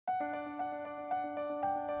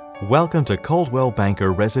Welcome to Coldwell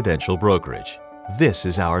Banker Residential Brokerage. This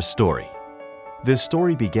is our story. This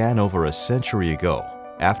story began over a century ago,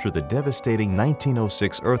 after the devastating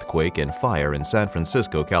 1906 earthquake and fire in San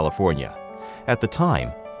Francisco, California. At the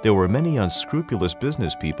time, there were many unscrupulous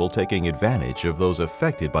business people taking advantage of those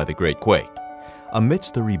affected by the Great Quake.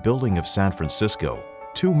 Amidst the rebuilding of San Francisco,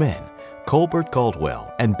 two men, Colbert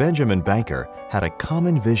Coldwell and Benjamin Banker, had a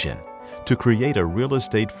common vision: to create a real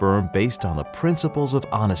estate firm based on the principles of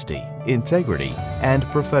honesty, integrity, and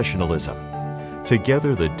professionalism.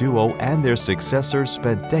 Together, the duo and their successors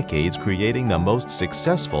spent decades creating the most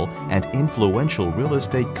successful and influential real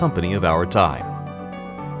estate company of our time.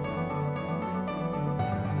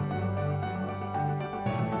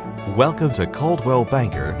 Welcome to Coldwell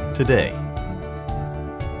Banker today.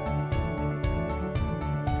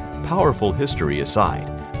 Powerful history aside,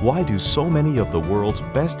 why do so many of the world's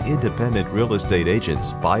best independent real estate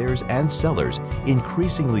agents, buyers, and sellers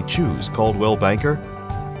increasingly choose Coldwell Banker?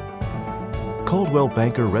 Coldwell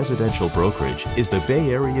Banker Residential Brokerage is the Bay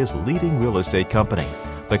Area's leading real estate company.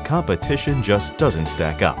 The competition just doesn't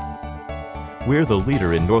stack up. We're the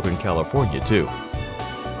leader in Northern California, too.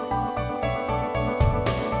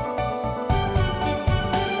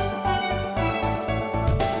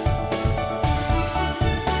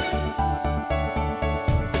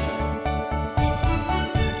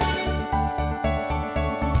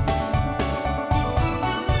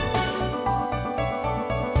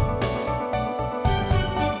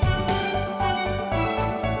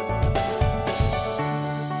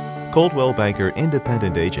 Coldwell Banker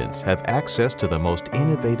independent agents have access to the most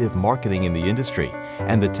innovative marketing in the industry,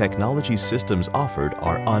 and the technology systems offered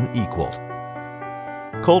are unequaled.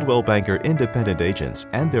 Coldwell Banker independent agents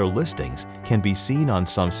and their listings can be seen on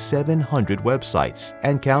some 700 websites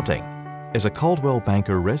and counting. As a Coldwell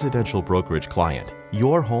Banker residential brokerage client,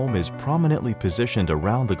 your home is prominently positioned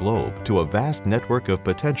around the globe to a vast network of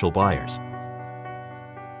potential buyers.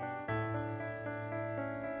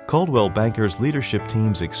 Coldwell Banker's leadership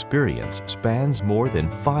team's experience spans more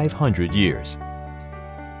than 500 years.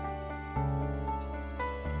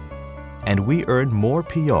 And we earn more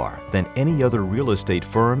PR than any other real estate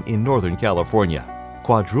firm in Northern California,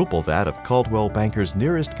 quadruple that of Coldwell Banker's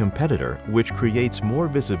nearest competitor, which creates more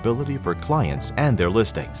visibility for clients and their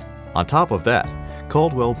listings. On top of that,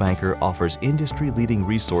 Coldwell Banker offers industry-leading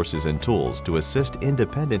resources and tools to assist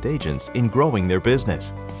independent agents in growing their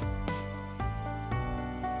business.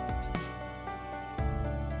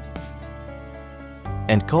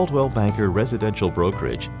 And Coldwell Banker Residential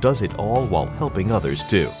Brokerage does it all while helping others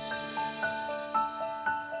too.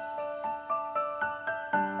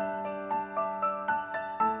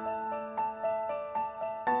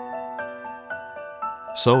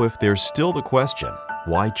 So if there's still the question,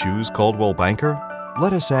 why choose Coldwell Banker?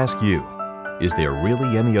 Let us ask you, is there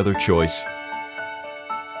really any other choice?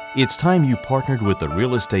 It's time you partnered with the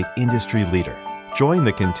real estate industry leader. Join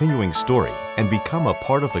the continuing story and become a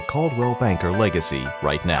part of the Coldwell Banker legacy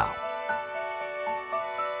right now.